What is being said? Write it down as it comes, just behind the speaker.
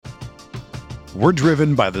We're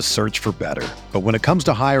driven by the search for better. But when it comes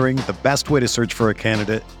to hiring, the best way to search for a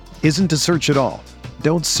candidate isn't to search at all.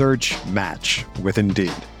 Don't search, match with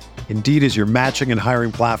Indeed. Indeed is your matching and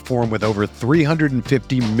hiring platform with over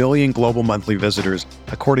 350 million global monthly visitors,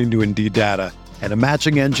 according to Indeed data, and a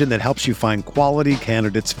matching engine that helps you find quality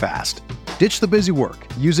candidates fast. Ditch the busy work.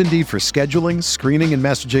 Use Indeed for scheduling, screening, and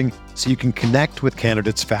messaging so you can connect with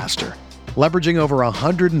candidates faster. Leveraging over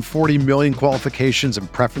 140 million qualifications and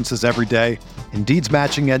preferences every day, Indeed's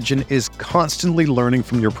matching engine is constantly learning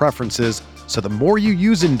from your preferences, so the more you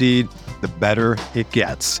use Indeed, the better it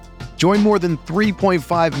gets. Join more than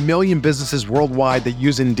 3.5 million businesses worldwide that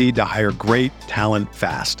use Indeed to hire great talent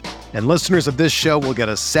fast. And listeners of this show will get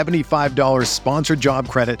a $75 sponsored job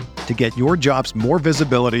credit to get your jobs more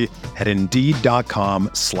visibility at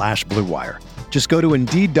Indeed.com/Blue Wire. Just go to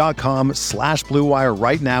Indeed.com/Blue Wire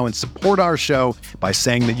right now and support our show by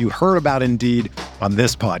saying that you heard about Indeed on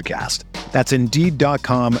this podcast. That's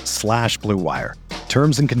Indeed.com/Blue Wire.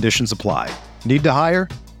 Terms and conditions apply. Need to hire?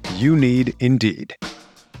 You need Indeed.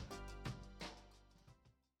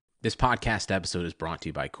 This podcast episode is brought to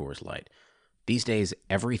you by Coors Light. These days,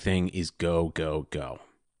 everything is go, go, go.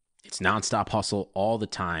 It's nonstop hustle all the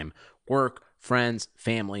time. Work, friends,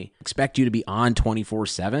 family, expect you to be on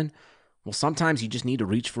 24/7. Well, sometimes you just need to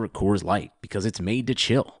reach for a Coors Light because it's made to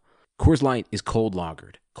chill. Coors Light is cold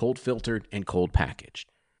lagered, cold filtered, and cold packaged.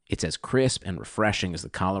 It's as crisp and refreshing as the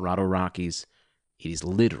Colorado Rockies. It is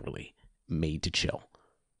literally made to chill.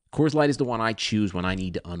 Coors Light is the one I choose when I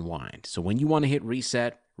need to unwind. So when you want to hit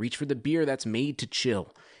reset, reach for the beer that's made to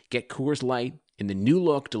chill. Get Coors Light in the new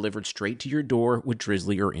look delivered straight to your door with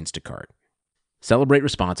Drizzly or Instacart. Celebrate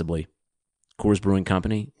responsibly. Coors Brewing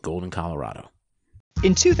Company, Golden, Colorado.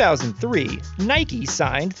 In 2003, Nike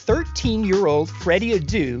signed 13-year-old Freddie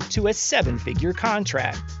Adu to a 7-figure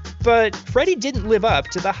contract. But Freddie didn't live up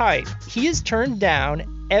to the hype. He has turned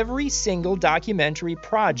down every single documentary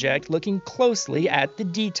project looking closely at the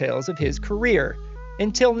details of his career.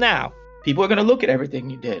 Until now. People are going to look at everything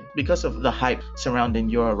you did because of the hype surrounding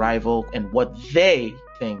your arrival and what they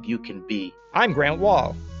think you can be. I'm Grant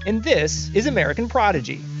Wall, and this is American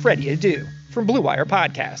Prodigy, Freddie Adu, from Blue Wire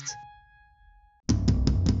Podcasts.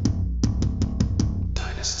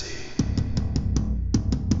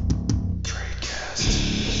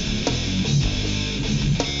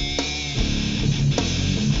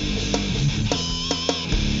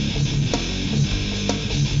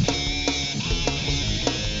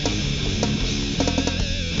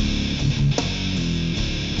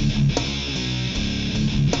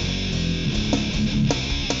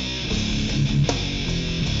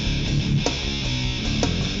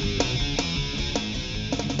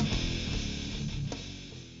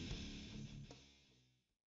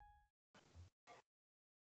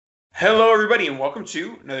 Hello, everybody, and welcome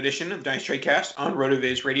to another edition of Dynasty Tradecast on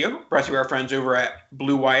RotoViz Radio, brought to you by our friends over at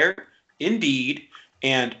Blue Wire, Indeed,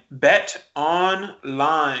 and Bet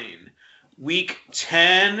Online. Week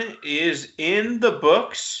 10 is in the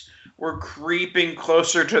books. We're creeping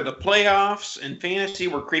closer to the playoffs in fantasy.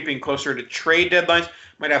 We're creeping closer to trade deadlines.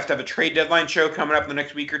 Might have to have a trade deadline show coming up in the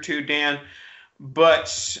next week or two, Dan.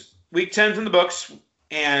 But Week 10's in the books,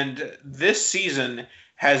 and this season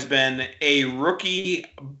has been a rookie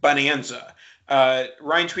bonanza.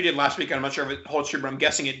 Ryan tweeted last week, and I'm not sure if it holds true, but I'm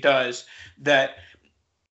guessing it does, that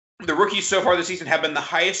the rookies so far this season have been the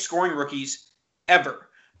highest scoring rookies ever.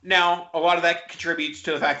 Now, a lot of that contributes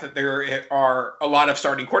to the fact that there are a lot of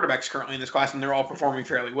starting quarterbacks currently in this class, and they're all performing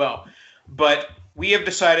fairly well. But we have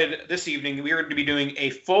decided this evening we are going to be doing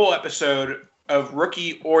a full episode of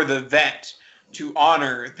Rookie or the Vet to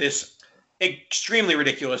honor this extremely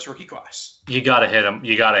ridiculous rookie class. You gotta hit him.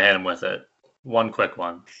 You gotta hit him with it. One quick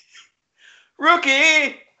one.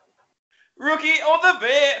 Rookie or the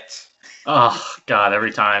Vet. Oh God!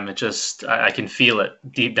 Every time I can feel it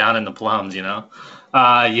deep down in the plums. You know.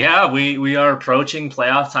 Yeah, we are approaching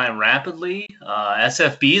playoff time rapidly.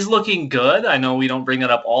 SFB's looking good. I know we don't bring it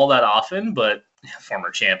up all that often, but former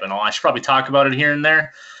champ and all. I should probably talk about it here and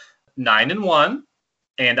there. 9-1.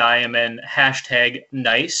 And I am in hashtag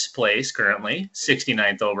nice place currently,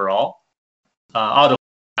 69th overall. Out of,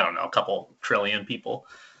 I don't know, a couple trillion people.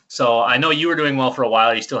 So I know you were doing well for a while.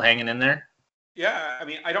 Are you still hanging in there? Yeah, I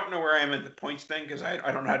mean, I don't know where I am at the points thing because I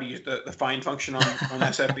don't know how to use the find function on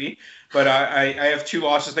SFB. But I have 2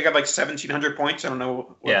 losses. They got like 1,700 points. I don't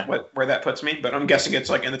know where that puts me, but I'm guessing it's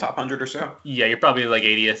like in the top 100 or so. Yeah, you're probably like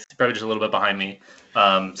 80th, probably just a little bit behind me.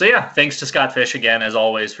 So yeah, thanks to Scott Fish again, as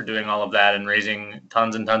always, for doing all of that and raising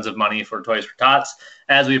tons and tons of money for Toys for Tots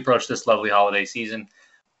as we approach this lovely holiday season.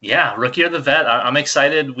 Yeah, rookie or the vet. I'm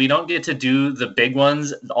excited. We don't get to do the big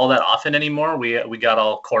ones all that often anymore. We got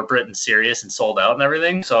all corporate and serious and sold out and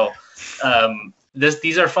everything. So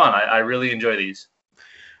these are fun. I really enjoy these.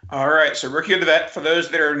 All right, so rookie or the vet. For those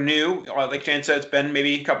that are new, like Jan said, it's been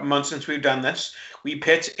maybe a couple months since we've done this. We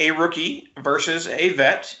pit a rookie versus a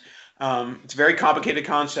vet. It's a very complicated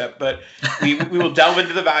concept, but we will delve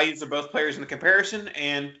into the values of both players in the comparison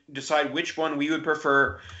and decide which one we would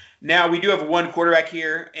prefer. Now, we do have one quarterback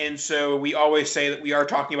here, and so we always say that we are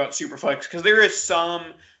talking about Superflex because there is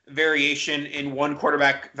some variation in one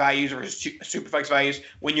quarterback values versus Superflex values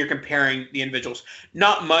when you're comparing the individuals.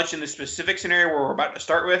 Not much in the specific scenario where we're about to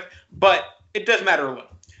start with, but it does matter a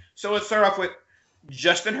little. So let's start off with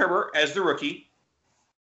Justin Herbert as the rookie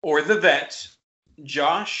or the vet,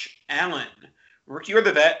 Josh Allen. Rookie or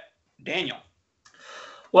the vet, Daniel.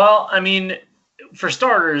 Well, I mean, for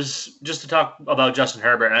starters, just to talk about Justin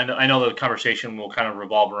Herbert, I know the conversation will kind of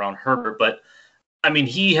revolve around Herbert, but I mean,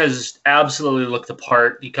 he has absolutely looked the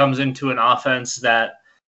part. He comes into an offense that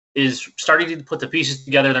is starting to put the pieces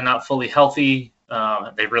together. They're not fully healthy.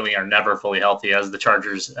 They really are never fully healthy, as the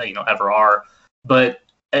Chargers, ever are. But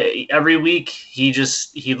every week, he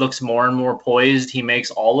looks more and more poised. He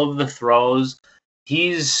makes all of the throws.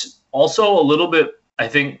 He's also a little bit, I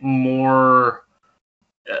think,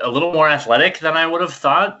 a little more athletic than I would have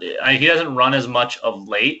thought. He doesn't run as much of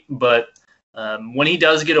late, but when he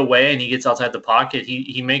does get away and he gets outside the pocket,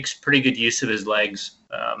 he makes pretty good use of his legs.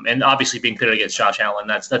 And obviously being pitted against Josh Allen,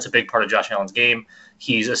 that's a big part of Josh Allen's game.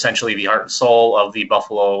 He's essentially the heart and soul of the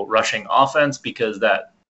Buffalo rushing offense because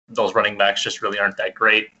those running backs just really aren't that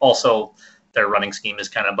great. Also, their running scheme is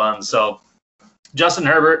kind of buns. So Justin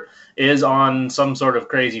Herbert is on some sort of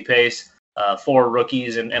crazy pace for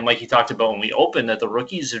rookies. And like you talked about when we opened, that the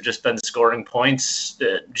rookies have just been scoring points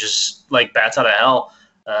just like bats out of hell.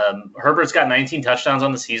 Herbert's got 19 touchdowns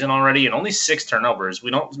on the season already and only 6 turnovers.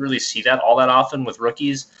 We don't really see that all that often with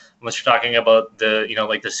rookies unless you're talking about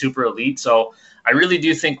the super elite. So I really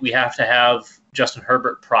do think we have to have Justin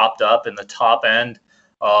Herbert propped up in the top end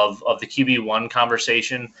of the QB1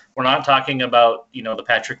 conversation. We're not talking about, the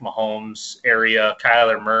Patrick Mahomes area,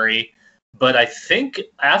 Kyler Murray. But I think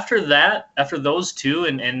after those two,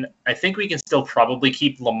 and I think we can still probably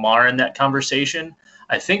keep Lamar in that conversation.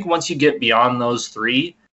 I think once you get beyond those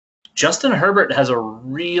three, Justin Herbert has a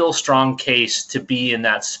real strong case to be in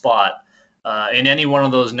that spot in any one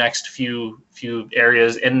of those next few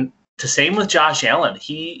areas. And the same with Josh Allen.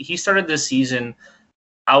 He started this season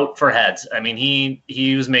out for heads. I mean,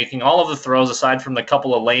 he was making all of the throws aside from the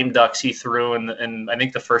couple of lame ducks he threw in I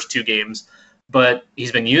think the first 2 games. But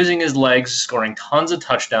he's been using his legs, scoring tons of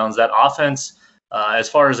touchdowns. That offense, as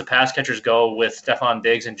far as the pass catchers go, with Stephon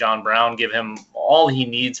Diggs and John Brown, give him all he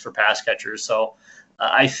needs for pass catchers. So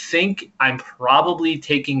I think I'm probably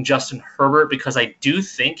taking Justin Herbert because I do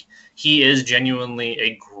think he is genuinely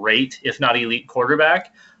a great, if not elite,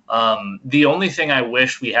 quarterback. The only thing I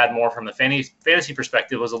wish we had more from the fantasy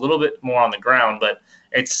perspective was a little bit more on the ground, but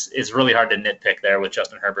it's really hard to nitpick there with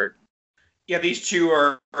Justin Herbert. Yeah, these two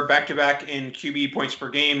are back-to-back in QB points per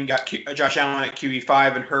game. Got Josh Allen at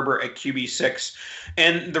QB5 and Herbert at QB6.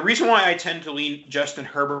 And the reason why I tend to lean Justin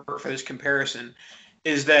Herbert for this comparison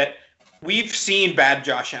is that we've seen bad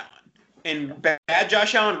Josh Allen. And bad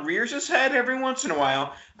Josh Allen rears his head every once in a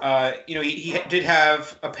while. He did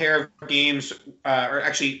have a pair of games, or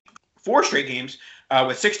actually 4 straight games,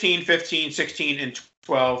 with 16, 15, 16, and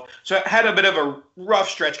 12. So it had a bit of a rough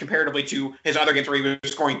stretch comparatively to his other games where he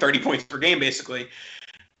was scoring 30 points per game, basically.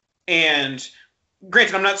 And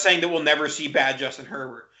granted, I'm not saying that we'll never see bad Justin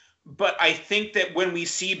Herbert, but I think that when we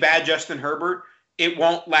see bad Justin Herbert, it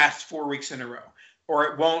won't last 4 weeks in a row, or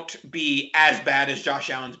it won't be as bad as Josh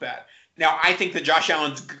Allen's bad. Now, I think that Josh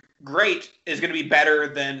Allen's great is going to be better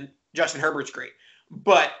than Justin Herbert's great,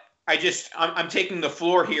 but I'm taking the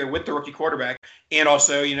floor here with the rookie quarterback, and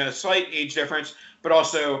also slight age difference, but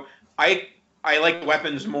also I like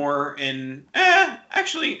weapons more. And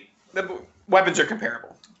actually, the weapons are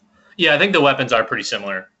comparable. Yeah, I think the weapons are pretty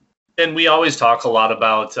similar, and we always talk a lot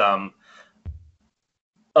about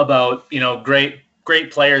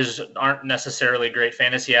great players aren't necessarily great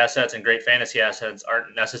fantasy assets, and great fantasy assets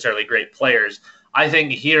aren't necessarily great players. I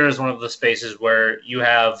think here is one of the spaces where you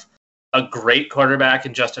have a great quarterback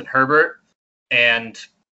in Justin Herbert and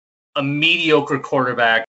a mediocre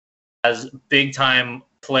quarterback has big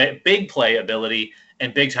play ability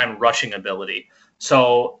and big time rushing ability.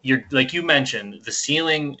 So you're like you mentioned, the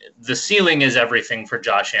ceiling is everything for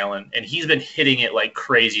Josh Allen, and he's been hitting it like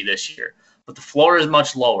crazy this year. But the floor is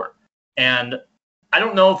much lower. And I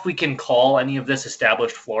don't know if we can call any of this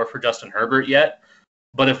established floor for Justin Herbert yet.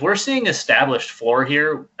 But if we're seeing established floor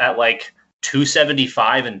here at like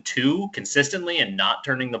 275 and 2 consistently and not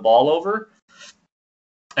turning the ball over,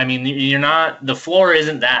 I mean, the floor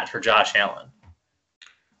isn't that for Josh Allen.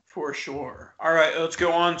 For sure. All right, let's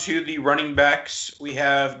go on to the running backs. We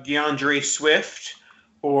have DeAndre Swift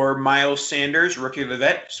or Miles Sanders, rookie of the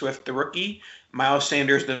vet. Swift, the rookie. Miles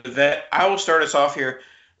Sanders, the vet. I will start us off here.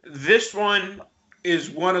 This one is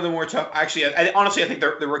one of the more tough. Actually, honestly, I think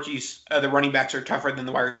the rookies, the running backs are tougher than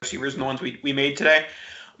the wide receivers and the ones we made today.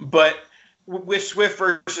 But with Swift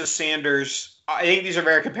versus Sanders, I think these are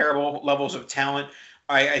very comparable levels of talent.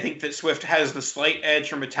 I think that Swift has the slight edge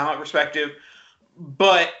from a talent perspective,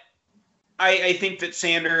 but I think that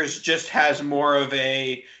Sanders just has more of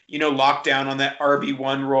a, lockdown on that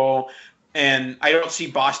RB1 role, and I don't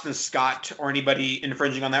see Boston Scott or anybody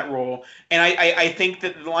infringing on that role. And I think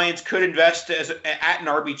that the Lions could invest at an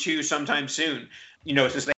RB2 sometime soon,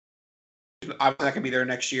 since they obviously not going to be there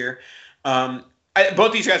next year.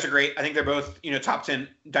 Both these guys are great. I think they're both, top 10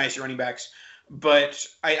 dynasty running backs. But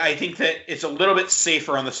I think that it's a little bit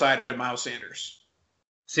safer on the side of Miles Sanders.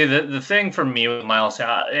 See, the thing for me with Miles,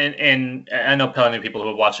 and I know plenty of people who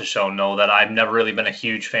have watched the show know that I've never really been a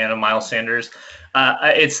huge fan of Miles Sanders.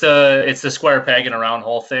 It's the square peg in a round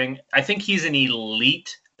hole thing. I think he's an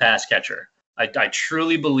elite pass catcher. I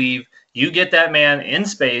truly believe you get that man in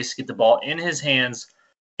space, get the ball in his hands,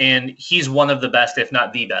 and he's one of the best, if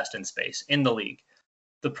not the best, in space in the league.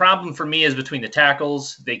 The problem for me is between the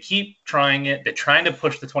tackles. They keep trying it. They're trying to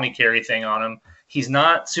push the 20 carry thing on him. He's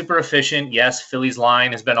not super efficient. Yes, Philly's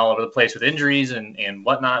line has been all over the place with injuries and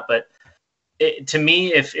whatnot. But to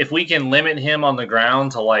me, if we can limit him on the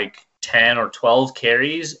ground to like 10 or 12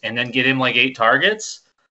 carries and then get him like 8 targets,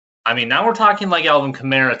 I mean, now we're talking like Alvin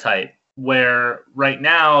Kamara type, where right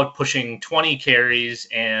now pushing 20 carries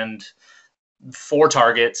and 4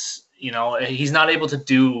 targets, he's not able to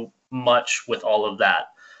do much with all of that.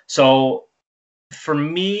 So for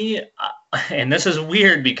me, and this is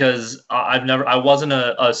weird because I wasn't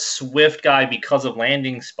a Swift guy because of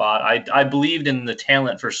landing spot. I believed in the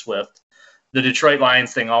talent for Swift. The Detroit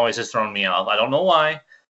Lions thing always has thrown me off. I don't know why.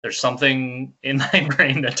 There's something in my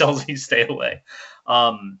brain that tells me stay away.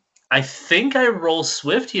 I think I roll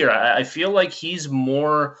Swift here. I feel like he's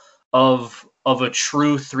more of a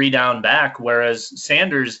true 3-down back, whereas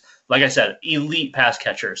Sanders, like I said, elite pass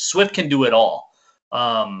catcher. Swift can do it all.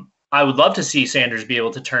 I would love to see Sanders be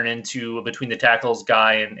able to turn into a between the tackles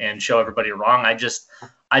guy and show everybody wrong.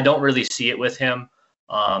 I don't really see it with him.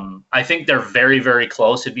 I think they're very, very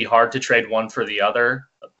close. It'd be hard to trade one for the other,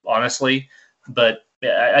 honestly. But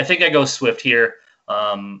I think I go Swift here.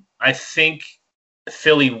 I think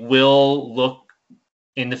Philly will look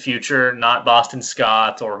in the future, not Boston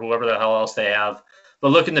Scott or whoever the hell else they have,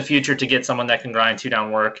 but look in the future to get someone that can grind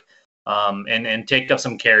 2-down work. And take up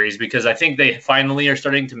some carries, because I think they finally are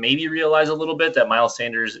starting to maybe realize a little bit that Miles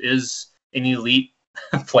Sanders is an elite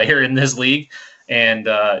player in this league, and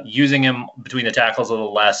using him between the tackles a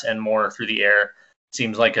little less and more through the air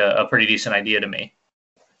seems like a pretty decent idea to me.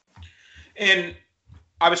 And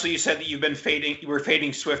obviously you said that you were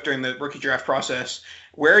fading Swift during the rookie draft process.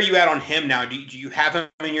 Where are you at on him now? Do you have him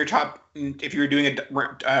in your top? If you were doing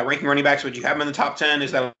a ranking running backs, would you have him in the top 10?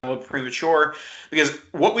 Is that a little premature? Because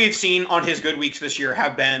what we've seen on his good weeks this year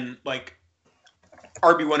have been like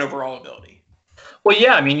RB1 overall ability. Well,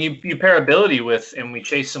 yeah, I mean, you pair ability with, and we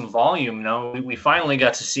chase some volume. We finally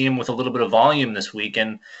got to see him with a little bit of volume this week,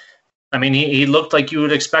 and I mean, he looked like you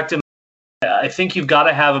would expect him. I think you've got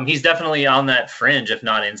to have him. He's definitely on that fringe, if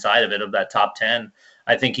not inside of it, of that top 10.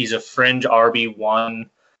 I think he's a fringe RB1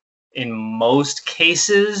 in most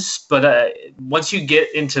cases, but once you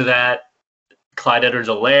get into that, Clyde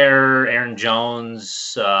Edwards-Helaire, Aaron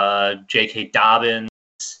Jones, J.K. Dobbins,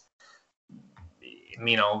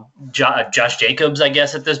 Josh Jacobs, I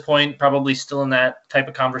guess at this point, probably still in that type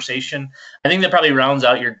of conversation. I think that probably rounds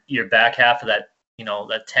out your back half of that,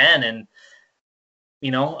 that 10. And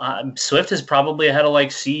Swift is probably ahead of like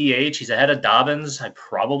CEH. He's ahead of Dobbins. I'd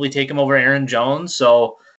probably take him over Aaron Jones.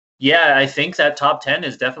 So, yeah, I think that top 10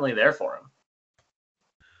 is definitely there for him.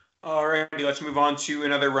 All right, let's move on to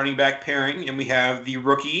another running back pairing. And we have the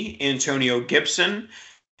rookie, Antonio Gibson,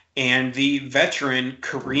 and the veteran,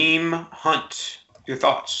 Kareem Hunt. Your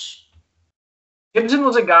thoughts? Gibson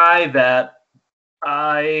was a guy that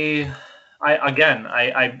I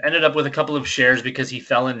ended up with a couple of shares because he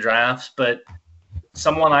fell in drafts, but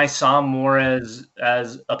someone I saw more as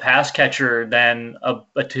a pass catcher than a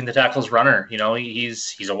between the tackles runner. He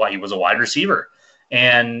was a wide receiver,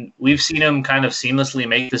 and we've seen him kind of seamlessly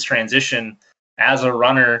make this transition as a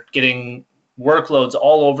runner, getting workloads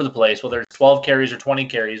all over the place, whether it's 12 carries or 20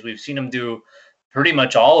 carries. We've seen him do pretty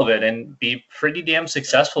much all of it and be pretty damn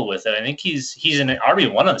successful with it. I think he's an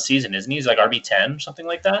RB1 of the season, isn't he? He's like RB10, something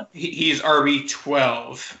like that. He's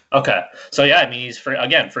RB12. Okay, so yeah, I mean, he's fringe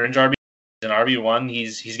RB. An RB1.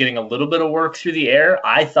 He's getting a little bit of work through the air.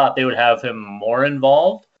 I thought they would have him more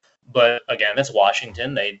involved, but again, it's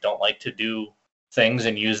Washington. They don't like to do things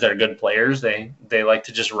and use their good players. They like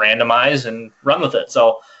to just randomize and run with it.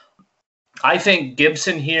 So I think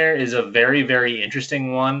Gibson here is a very, very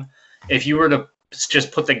interesting one. If you were to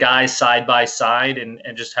just put the guys side by side and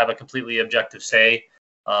just have a completely objective say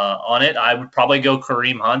on it, I would probably go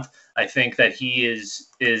Kareem Hunt. I think that he is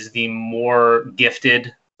the more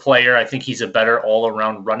gifted player. I think he's a better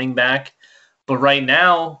all-around running back. But right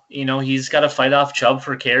now, he's got to fight off Chubb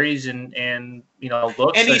for carries and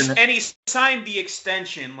looks. And he signed the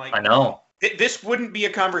extension. Like, I know. This wouldn't be a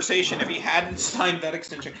conversation if he hadn't signed that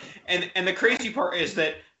extension. And the crazy part is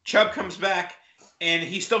that Chubb comes back and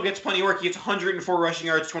he still gets plenty of work. He gets 104 rushing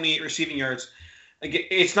yards, 28 receiving yards. Like,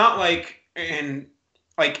 it's not like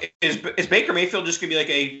is Baker Mayfield just gonna be like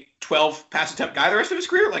a 12 pass attempt guy the rest of his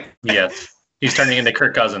career? Like, yes, he's turning into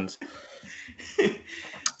Kirk Cousins.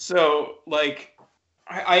 So, like,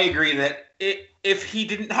 I agree that if he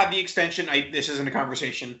didn't have the extension, this isn't a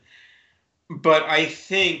conversation. But I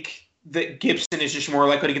think that Gibson is just more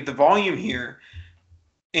likely to get the volume here,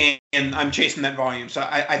 and I'm chasing that volume. So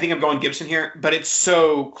I think I'm going Gibson here, but it's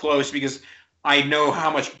so close because I know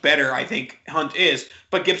how much better I think Hunt is,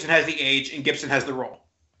 but Gibson has the age and Gibson has the role.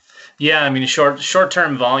 Yeah, I mean,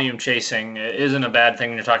 short-term volume chasing isn't a bad thing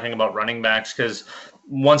when you're talking about running backs, because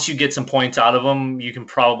once you get some points out of them, you can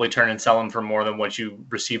probably turn and sell them for more than what you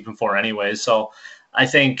received them for anyways. So I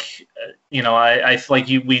think, I like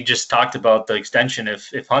we just talked about the extension.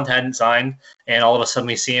 If Hunt hadn't signed and all of a sudden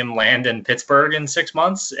we see him land in Pittsburgh in 6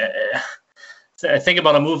 months, I think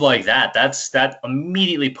about a move like that. That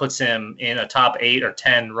immediately puts him in a top 8 or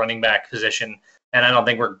 10 running back position. And I don't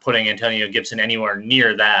think we're putting Antonio Gibson anywhere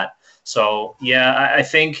near that. So, yeah, I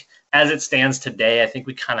think as it stands today, I think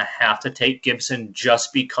we kind of have to take Gibson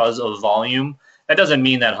just because of volume. That doesn't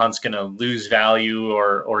mean that Hunt's going to lose value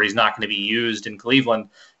or he's not going to be used in Cleveland.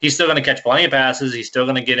 He's still going to catch plenty of passes. He's still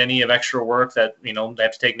going to get any of extra work that, they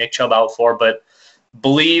have to take Nick Chubb out for. But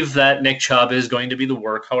believe that Nick Chubb is going to be the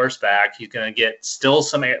workhorse back. He's going to get still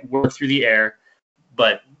some work through the air.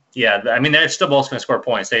 But, yeah, I mean, they're still both going to score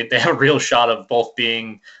points. They have a real shot of both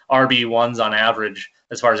being RB1s on average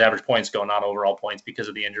as far as average points go, not overall points because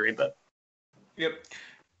of the injury. But yep.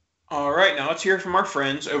 All right, now let's hear from our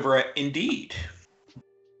friends over at Indeed.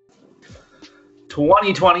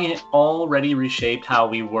 2020 already reshaped how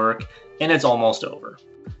we work, and it's almost over.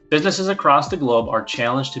 Businesses across the globe are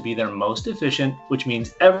challenged to be their most efficient, which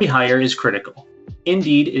means every hire is critical.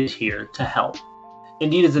 Indeed is here to help.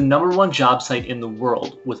 Indeed is the #1 job site in the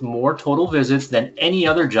world, with more total visits than any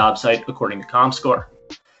other job site according to ComScore.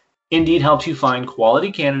 Indeed helps you find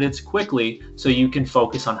quality candidates quickly so you can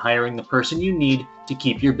focus on hiring the person you need to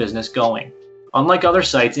keep your business going. Unlike other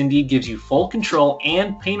sites, Indeed gives you full control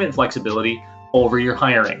and payment flexibility over your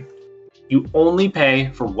hiring. You only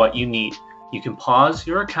pay for what you need. You can pause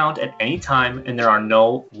your account at any time, and there are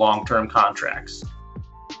no long-term contracts.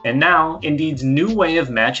 And now, Indeed's new way of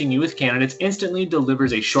matching you with candidates instantly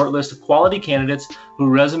delivers a short list of quality candidates whose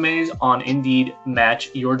resumes on Indeed match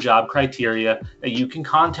your job criteria that you can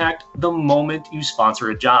contact the moment you sponsor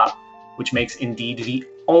a job, which makes Indeed the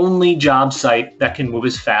only job site that can move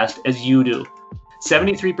as fast as you do.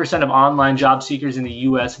 73% of online job seekers in the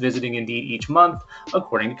U.S. visiting Indeed each month,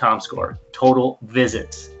 according to ComScore. Total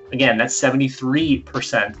visits. Again, that's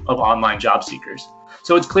 73% of online job seekers.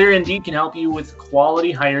 So it's clear Indeed can help you with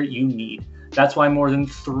quality hire you need. That's why more than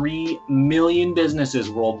 3 million businesses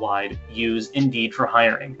worldwide use Indeed for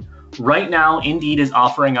hiring. Right now, Indeed is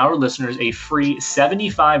offering our listeners a free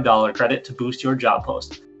 $75 credit to boost your job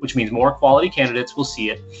post, which means more quality candidates will see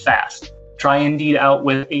it fast. Try Indeed out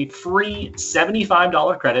with a free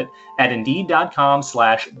 $75 credit at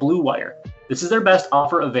Indeed.com/BlueWire. This is their best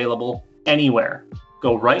offer available anywhere.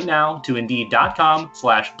 Go right now to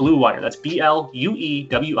Indeed.com/BlueWire. That's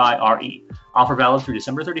BLUEWIRE. Offer valid through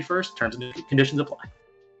December 31st. Terms and conditions apply.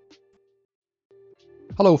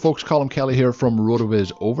 Hello folks, Colin Kelly here from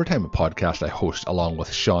RotoViz Overtime, a podcast I host along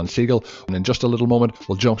with Sean Siegel. And in just a little moment,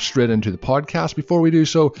 we'll jump straight into the podcast. Before we do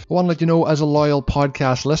so, I want to let you know, as a loyal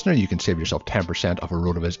podcast listener, you can save yourself 10% off a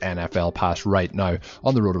RotoViz NFL pass right now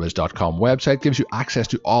on the RotoViz.com website. It gives you access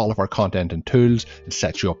to all of our content and tools and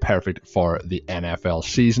sets you up perfect for the NFL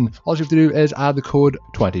season. All you have to do is add the code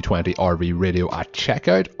 2020RV Radio at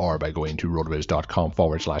checkout or by going to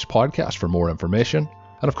RotoViz.com/podcast for more information.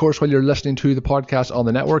 And of course, while you're listening to the podcast on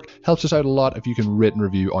the network, helps us out a lot if you can rate and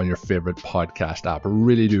review on your favorite podcast app. I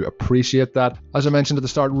really do appreciate that. As I mentioned at the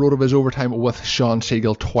start, RotoViz Overtime with Shawn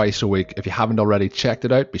Siegele twice a week. If you haven't already checked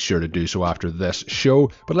it out, be sure to do so after this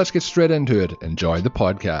show. But let's get straight into it. Enjoy the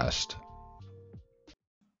podcast.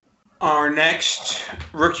 Our next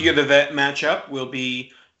Rookie of the Vet matchup will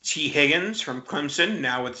be T. Higgins from Clemson,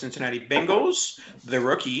 now with Cincinnati Bengals, the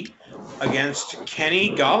rookie, against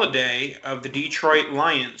Kenny Golladay of the Detroit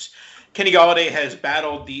Lions. Kenny Golladay has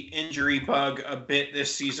battled the injury bug a bit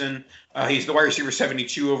this season. He's the wide receiver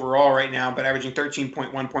 72 overall right now, but averaging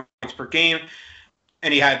 13.1 points per game,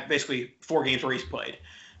 and he had basically 4 games where he's played.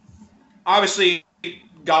 Obviously,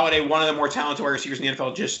 Golladay, one of the more talented wide receivers in the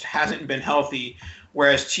NFL, just hasn't been healthy,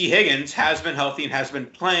 whereas T. Higgins has been healthy and has been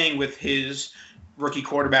playing with his rookie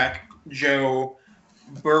quarterback, Joe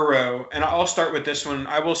Burrow. And I'll start with this one.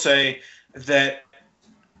 I will say that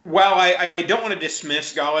while I don't want to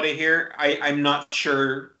dismiss Golladay here, I'm not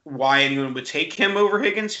sure why anyone would take him over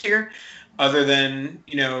Higgins here, other than,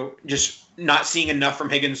 just not seeing enough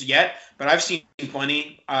from Higgins yet. But I've seen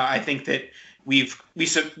plenty. I think that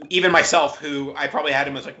even myself, who I probably had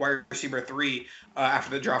him as like wide receiver 3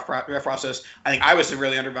 after the draft process, I think I was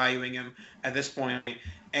severely undervaluing him at this point.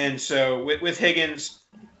 And so with Higgins,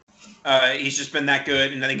 he's just been that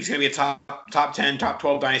good, and I think he's going to be a top 10, top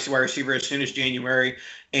 12 dynasty wide receiver as soon as January,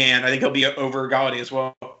 and I think he'll be over Golladay as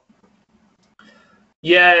well.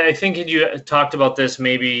 Yeah, I think you talked about this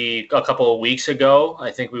maybe a couple of weeks ago.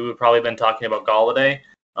 I think we would probably been talking about Golladay.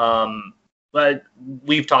 But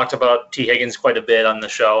we've talked about T. Higgins quite a bit on the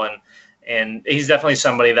show, and he's definitely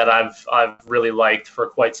somebody that I've really liked for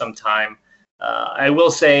quite some time. I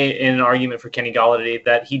will say, in an argument for Kenny Golladay,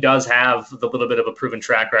 that he does have the little bit of a proven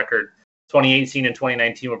track record. 2018 and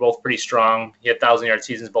 2019 were both pretty strong. He had 1,000-yard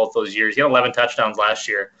seasons both those years. He had 11 touchdowns last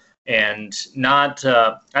year, and not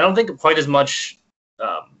I don't think quite as much.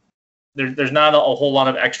 There's not a whole lot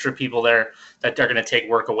of extra people there that are going to take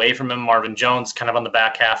work away from him. Marvin Jones kind of on the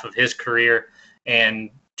back half of his career,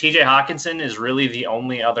 and TJ Hockenson is really the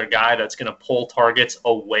only other guy that's going to pull targets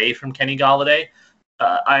away from Kenny Golladay.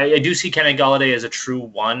 I do see Kenny Golladay as a true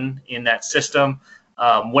one in that system.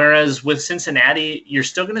 Whereas with Cincinnati, you're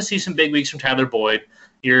still going to see some big weeks from Tyler Boyd.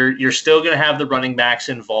 You're still going to have the running backs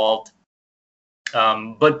involved.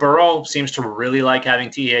 But Burrow seems to really like having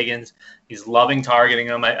T. Higgins. He's loving targeting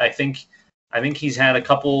him. I think he's had a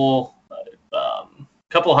couple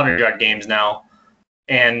 100-yard games now,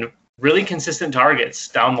 and really consistent targets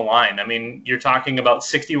down the line. I mean, you're talking about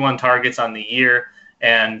 61 targets on the year,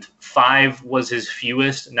 and 5 was his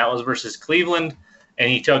fewest, and that was versus Cleveland. And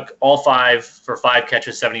he took all 5 for 5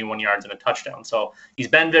 catches, 71 yards, and a touchdown. So he's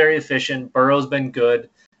been very efficient. Burrow's been good.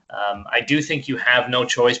 I do think you have no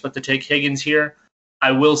choice but to take Higgins here.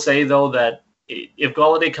 I will say, though, that if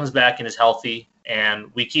Golladay comes back and is healthy,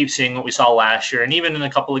 and we keep seeing what we saw last year, and even in a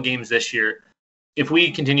couple of games this year, if we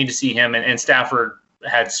continue to see him, and Stafford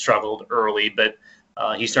had struggled early, but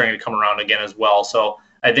he's starting to come around again as well. So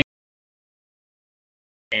I think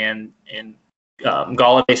and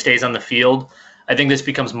Golladay stays on the field, I think this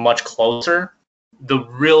becomes much closer. The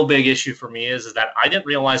real big issue for me is that I didn't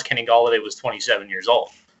realize Kenny Golladay was 27 years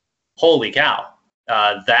old. Holy cow.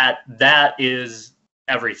 That is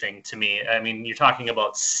everything to me. I mean, you're talking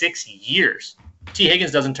about 6 years. T.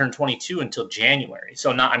 Higgins doesn't turn 22 until January.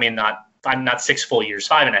 So not 6 full years,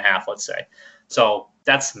 5.5, let's say. So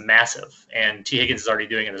that's massive. And T. Higgins is already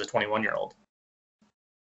doing it as a 21-year-old.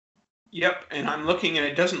 Yep, and I'm looking, and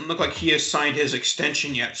it doesn't look like he has signed his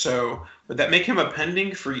extension yet. So would that make him a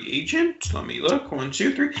pending free agent? Let me look. 1,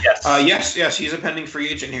 2, 3. Yes. Yes, he's a pending free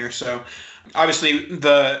agent here. So obviously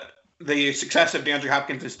the success of DeAndre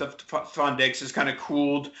Hopkins and Stephon Diggs has kind of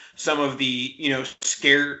cooled some of the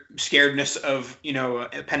scaredness of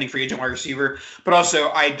a pending free agent wide receiver. But also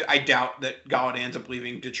I doubt that Golladay ends up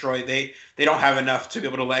leaving Detroit. They don't have enough to be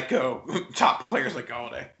able to let go top players like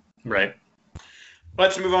Golladay. Right.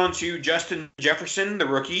 Let's move on to Justin Jefferson, the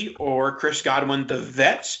rookie, or Chris Godwin, the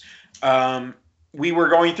vet. We were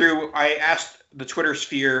going through, I asked the Twitter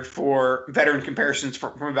sphere for veteran comparisons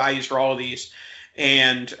from values for all of these.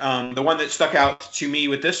 And the one that stuck out to me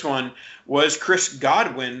with this one was Chris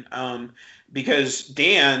Godwin, because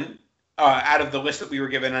Dan, out of the list that we were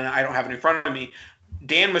given, and I don't have it in front of me,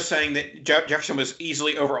 Dan was saying that Jefferson was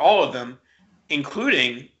easily over all of them,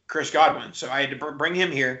 including Chris Godwin. So I had to bring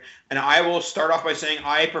him here, and I will start off by saying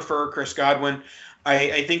I prefer Chris Godwin.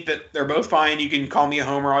 I think that they're both fine. You can call me a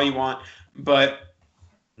homer all you want, but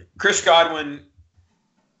Chris Godwin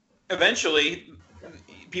eventually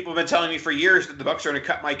people have been telling me for years that the Bucs are going to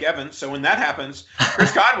cut Mike Evans. So when that happens,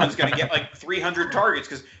 Chris Godwin's going to get like 300 targets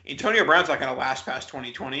because Antonio Brown's not going to last past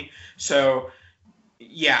 2020. So,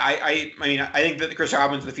 yeah, I mean, I think that Chris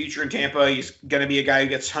Godwin's the future in Tampa. He's going to be a guy who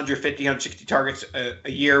gets 150, 160 targets a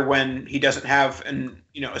year when he doesn't have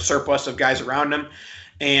a surplus of guys around him.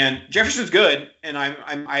 And Jefferson's good, and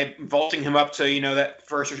I'm vaulting him up to that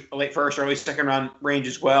late first, early second round range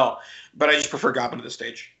as well. But I just prefer Godwin at this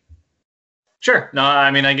stage. Sure. No,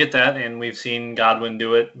 I mean, I get that, and we've seen Godwin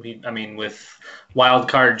do it. With wild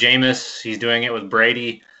card Jameis, he's doing it with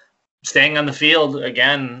Brady. Staying on the field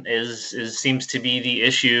again seems to be the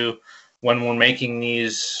issue when we're making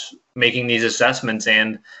these assessments,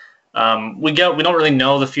 and we don't really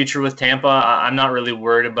know the future with Tampa. I'm not really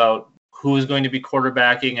worried about who is going to be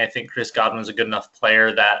quarterbacking. I think Chris Godwin is a good enough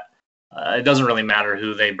player that it doesn't really matter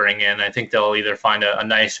who they bring in. I think they'll either find a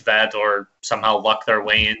nice vet or somehow luck their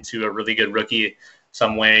way into a really good rookie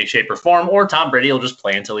some way, shape, or form, or Tom Brady will just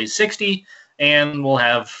play until he's 60, and we'll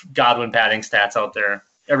have Godwin padding stats out there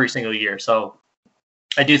every single year. So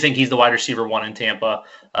I do think he's the wide receiver one in Tampa.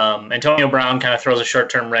 Antonio Brown kind of throws a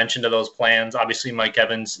short-term wrench into those plans. Obviously, Mike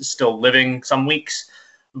Evans is still living some weeks,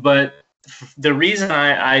 but the reason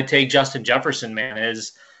I take Justin Jefferson, man,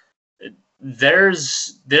 is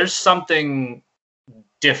there's something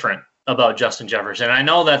different about Justin Jefferson. I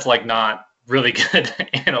know that's like not really good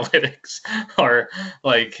analytics or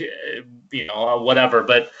like whatever,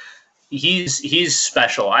 but he's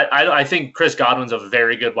special. I think Chris Godwin's a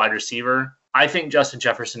very good wide receiver. I think Justin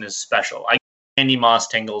Jefferson is special. I get Andy Moss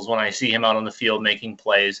tingles when I see him out on the field making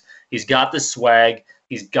plays. He's got the swag.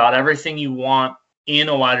 He's got everything you want in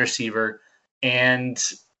a wide receiver, and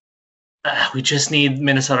we just need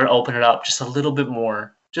Minnesota to open it up just a little bit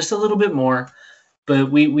more.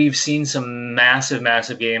 But we've seen some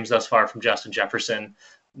massive games thus far from Justin Jefferson.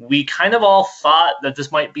 We kind of all thought that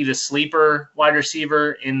this might be the sleeper wide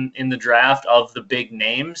receiver in the draft of the big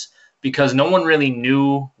names because no one really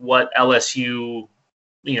knew what LSU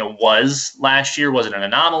was last year. Was it an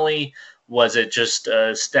anomaly? Was it just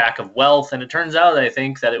a stack of wealth? And it turns out, I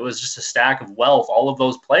think, that it was just a stack of wealth. All of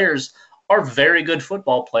those players are very good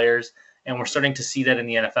football players, and we're starting to see that in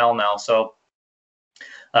the NFL now. So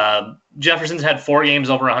Jefferson's had 4 games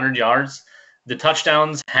over 100 yards. The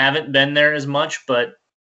touchdowns haven't been there as much, but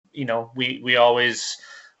we always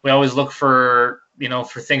look for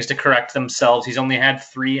things to correct themselves. He's only had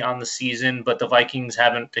 3 on the season, but the Vikings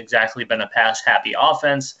haven't exactly been a pass-happy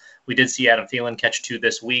offense. We did see Adam Thielen catch 2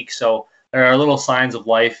 this week, so there are little signs of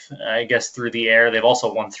life, I guess, through the air. They've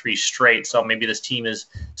also won 3 straight, so maybe this team is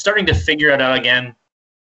starting to figure it out again.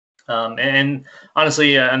 And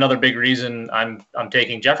honestly, another big reason I'm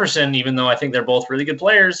taking Jefferson, even though I think they're both really good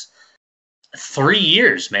players, 3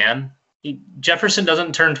 years, man. Jefferson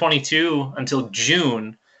doesn't turn 22 until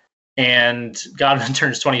June, and Godwin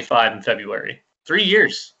turns 25 in February. 3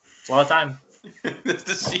 years. It's a lot of time.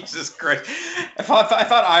 Jesus Christ. I thought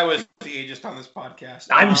I was the ageist on this podcast.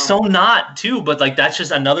 I'm so not too, but like that's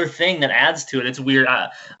just another thing that adds to it. It's weird.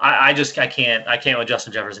 I can't with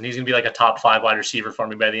Justin Jefferson. He's gonna be like a top 5 wide receiver for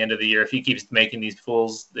me by the end of the year if he keeps making these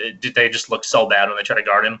fools. They just look so bad when they try to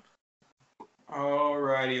guard him.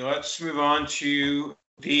 Alrighty, let's move on to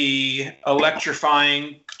the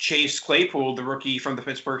electrifying Chase Claypool, the rookie from the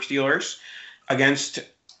Pittsburgh Steelers, against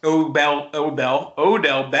Odell Beckham Jr.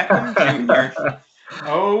 Odell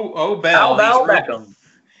Beckham.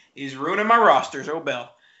 He's ruining my rosters.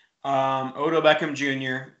 Odell Beckham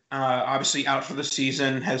Jr. Obviously out for the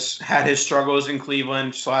season, has had his struggles in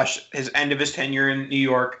Cleveland / his end of his tenure in New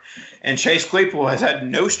York, and Chase Claypool has had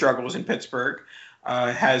no struggles in Pittsburgh.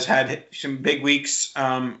 Has had some big weeks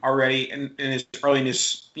already in his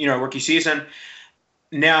rookie season.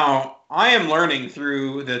 Now, I am learning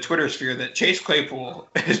through the Twitter sphere that Chase Claypool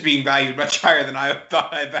is being valued much higher than I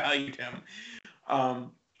thought I valued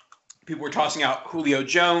him. People were tossing out Julio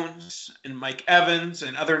Jones and Mike Evans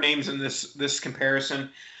and other names in this comparison.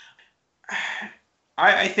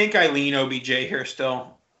 I think I lean OBJ here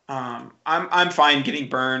still. I'm fine getting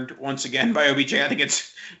burned once again by OBJ. I think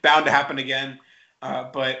it's bound to happen again.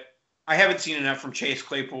 But I haven't seen enough from Chase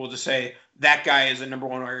Claypool to say that guy is a number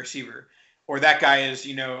 1 wide receiver. Or that guy is,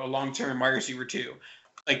 a long-term wide receiver too.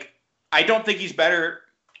 Like, I don't think he's better.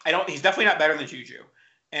 He's definitely not better than Juju.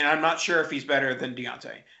 And I'm not sure if he's better than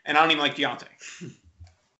Deontay. And I don't even like Deontay.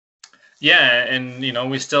 Yeah, and,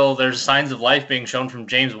 there's signs of life being shown from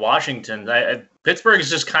James Washington. Pittsburgh is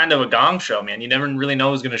just kind of a gong show, man. You never really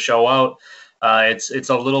know who's going to show out. It's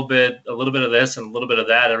a little bit of this and a little bit of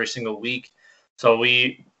that every single week. So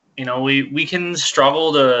we can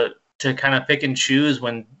struggle to to kind of pick and choose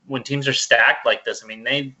when teams are stacked like this. I mean,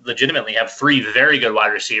 they legitimately have 3 very good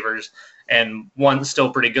wide receivers and one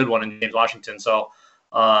still pretty good one in James Washington. So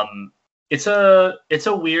it's a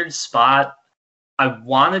weird spot. I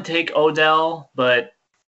want to take Odell, but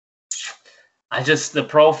the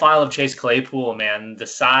profile of Chase Claypool, man, the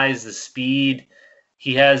size, the speed,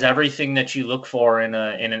 he has everything that you look for in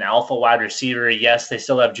an alpha wide receiver. Yes, they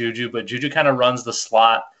still have Juju, but Juju kind of runs the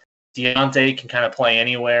slot. Deontay can kind of play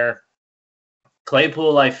anywhere.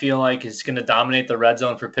 Claypool, I feel like, is going to dominate the red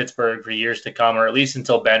zone for Pittsburgh for years to come, or at least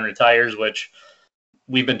until Ben retires, which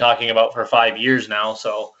we've been talking about for 5 years now.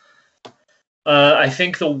 So I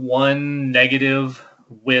think the one negative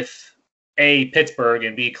with A, Pittsburgh,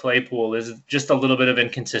 and B, Claypool is just a little bit of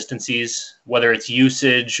inconsistencies, whether it's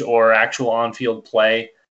usage or actual on-field play.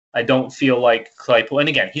 I don't feel like Claypool, and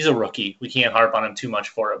again, he's a rookie. We can't harp on him too much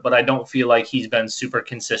for it, but I don't feel like he's been super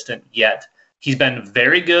consistent yet. He's been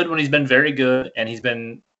very good when he's been very good, and he's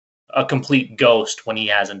been a complete ghost when he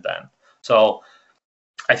hasn't been. So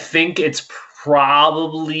I think it's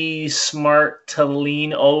probably smart to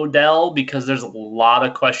lean Odell because there's a lot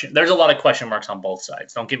of question marks on both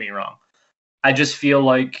sides. Don't get me wrong. I just feel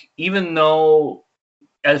like even though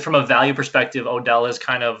from a value perspective, Odell has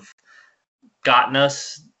kind of gotten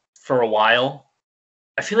us for a while,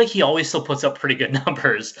 I feel like he always still puts up pretty good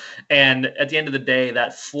numbers. And at the end of the day,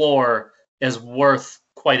 that floor is worth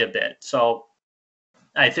quite a bit. So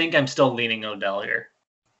I think I'm still leaning Odell here.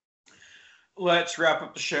 Let's wrap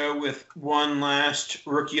up the show with one last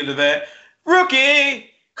rookie of the vet.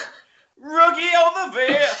 Rookie of the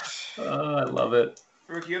vet. Oh, I love it.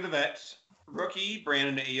 Rookie of the vets. Rookie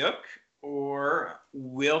Brandon Ayuk or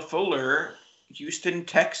Will Fuller, Houston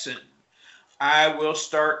Texan. I will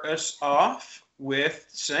start us off with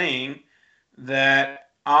saying that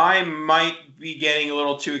I might be getting a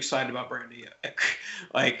little too excited about Brandon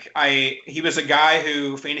Ayuk. He was a guy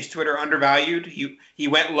who fantasy Twitter undervalued. He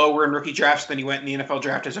went lower in rookie drafts than he went in the NFL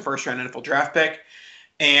draft as a first-round NFL draft pick,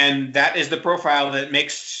 and that is the profile that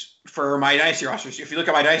makes for my dynasty rosters. If you look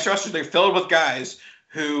at my dynasty rosters, they're filled with guys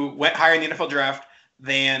who went higher in the NFL draft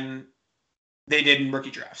than they did in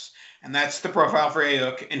rookie drafts, and that's the profile for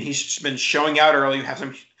Ayuk. And he's been showing out early.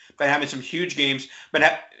 Been having some huge games,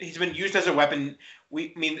 but he's been used as a weapon.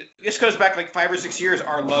 This goes back like 5 or 6 years,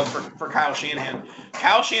 our love for Kyle Shanahan.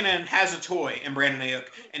 Kyle Shanahan has a toy in Brandon Ayuk,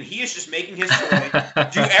 and he is just making his toy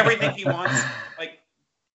do everything he wants. Like,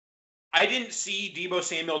 I didn't see Deebo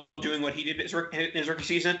Samuel doing what he did in his rookie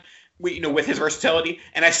season, with his versatility,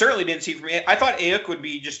 and I certainly didn't see from me. I thought Ayuk would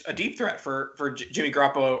be just a deep threat for Jimmy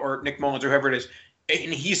Garoppolo or Nick Mullins or whoever it is,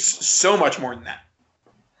 and he's so much more than that.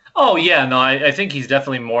 Oh, yeah, no, I think he's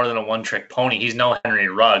definitely more than a one-trick pony. He's no Henry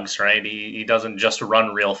Ruggs, right? He doesn't just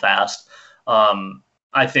run real fast. I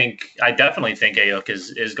definitely think Ayuk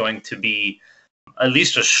is going to be at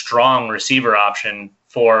least a strong receiver option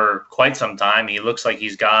for quite some time. He looks like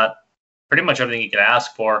he's got pretty much everything he could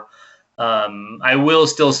ask for. I will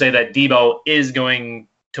still say that Deebo is going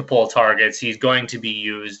to pull targets. He's going to be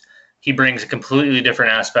used. He brings a completely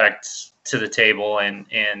different aspect to the table,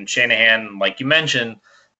 and Shanahan, like you mentioned,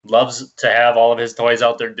 loves to have all of his toys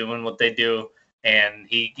out there doing what they do, and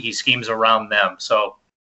he schemes around them. So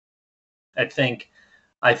I think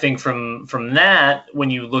from that, when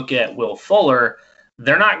you look at Will Fuller,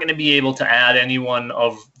 they're not going to be able to add anyone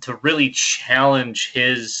to really challenge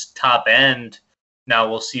his top end. Now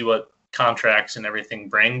we'll see what contracts and everything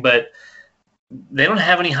bring, but they don't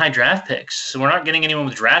have any high draft picks, so we're not getting anyone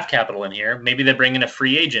with draft capital in here. Maybe they bring in a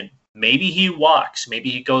free agent. Maybe he walks. Maybe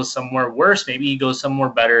he goes somewhere worse. Maybe he goes somewhere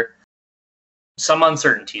better. Some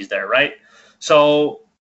uncertainties there, right? So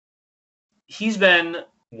he's been,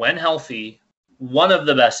 when healthy, one of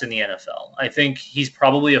the best in the NFL. I think he's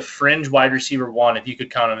probably a fringe wide receiver 1 if you could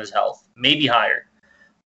count on his health, maybe higher.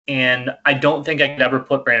 And I don't think I could ever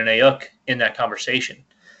put Brandon Ayuk in that conversation.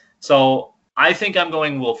 So I think I'm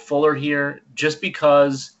going Will Fuller here just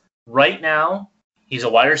because right now he's a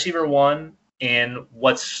wide receiver 1 in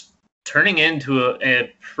what's turning into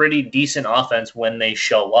a pretty decent offense when they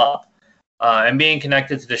show up. And being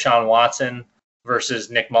connected to Deshaun Watson versus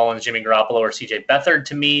Nick Mullins, Jimmy Garoppolo, or CJ Beathard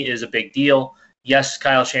to me is a big deal. Yes,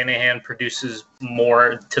 Kyle Shanahan produces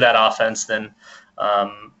more to that offense than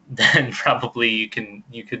probably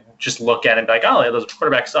you could just look at it and be like, oh, yeah, those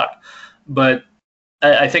quarterbacks suck. But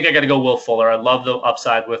I think I got to go Will Fuller. I love the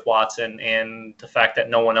upside with Watson and the fact that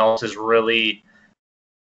no one else is really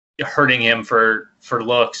hurting him for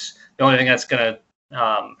looks. The only thing that's going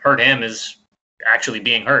to hurt him is actually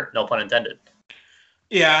being hurt, no pun intended.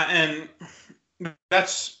 Yeah, and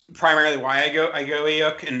that's primarily why I go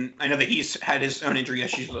Ayuk, and I know that he's had his own injury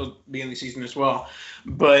issues at the beginning of the season as well.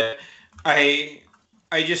 But I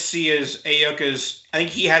just see as Ayuk as, I think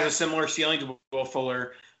he has a similar ceiling to Will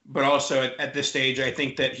Fuller, but also at this stage, I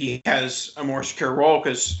think that he has a more secure role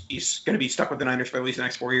because he's going to be stuck with the Niners for at least the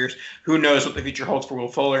next 4 years. Who knows what the future holds for Will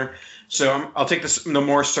Fuller? So I'll take the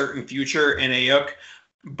more certain future in Ayuk.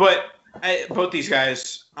 But both these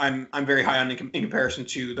guys, I'm very high on in comparison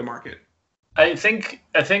to the market. I think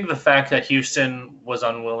the fact that Houston was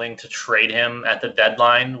unwilling to trade him at the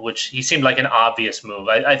deadline, which he seemed like an obvious move.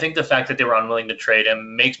 I think the fact that they were unwilling to trade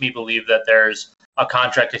him makes me believe that there's a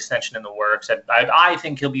contract extension in the works. I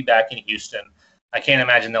think he'll be back in Houston. I can't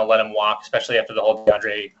imagine they'll let him walk, especially after the whole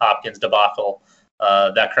DeAndre Hopkins debacle.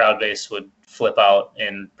 That crowd base would flip out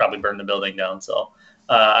and probably burn the building down. So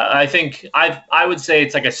I think I would say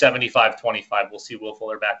it's like a 75-25. We'll see Will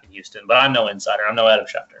Fuller back in Houston, but I'm no insider. I'm no Adam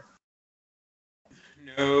Schefter.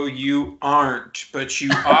 No, you aren't, but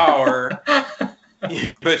you are.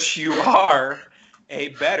 But you are a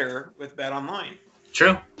bettor with BetOnline.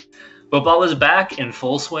 True. Football is back in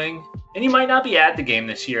full swing, and you might not be at the game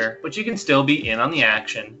this year, but you can still be in on the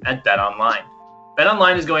action at BetOnline.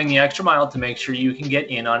 BetOnline is going the extra mile to make sure you can get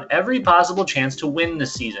in on every possible chance to win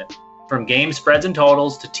this season. From game spreads and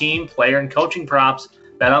totals to team, player, and coaching props,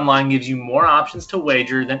 BetOnline gives you more options to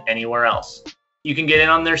wager than anywhere else. You can get in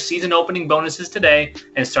on their season opening bonuses today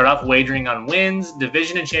and start off wagering on wins,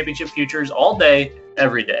 division, and championship futures all day,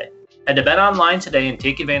 every day. Head to BetOnline today and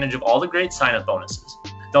take advantage of all the great sign-up bonuses.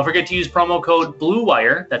 Don't forget to use promo code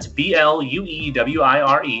BLUEWIRE, that's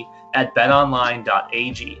BLUEWIRE, at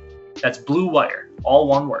betonline.ag. That's BLUEWIRE, all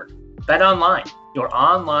one word. BetOnline, your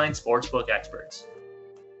online sportsbook experts.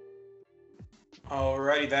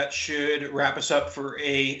 Alrighty, that should wrap us up for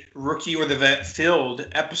a Rookie or the Vet filled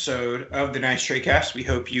episode of the Nice Trade Cast. We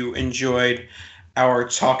hope you enjoyed our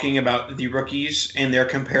talking about the rookies and their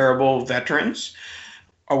comparable veterans.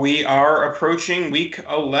 We are approaching week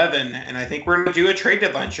 11, and I think we're going to do a trade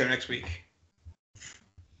deadline show next week.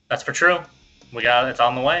 That's for true. It's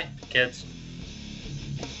on the way, kids.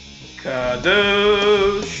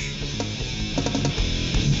 Kadosh.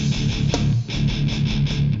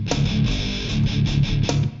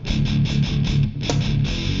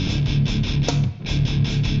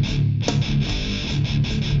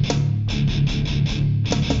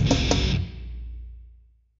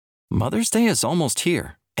 Mother's Day is almost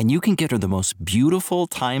here, and you can get her the most beautiful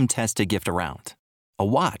time-tested gift around. A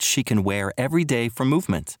watch she can wear every day from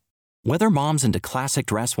Movement. Whether mom's into classic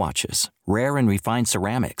dress watches, rare and refined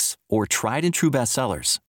ceramics, or tried-and-true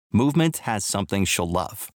bestsellers, Movement has something she'll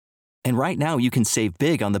love. And right now, you can save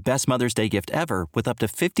big on the best Mother's Day gift ever with up to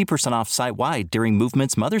 50% off site-wide during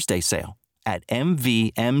Movement's Mother's Day sale at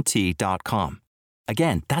MVMT.com.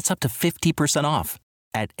 Again, that's up to 50% off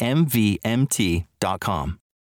at MVMT.com.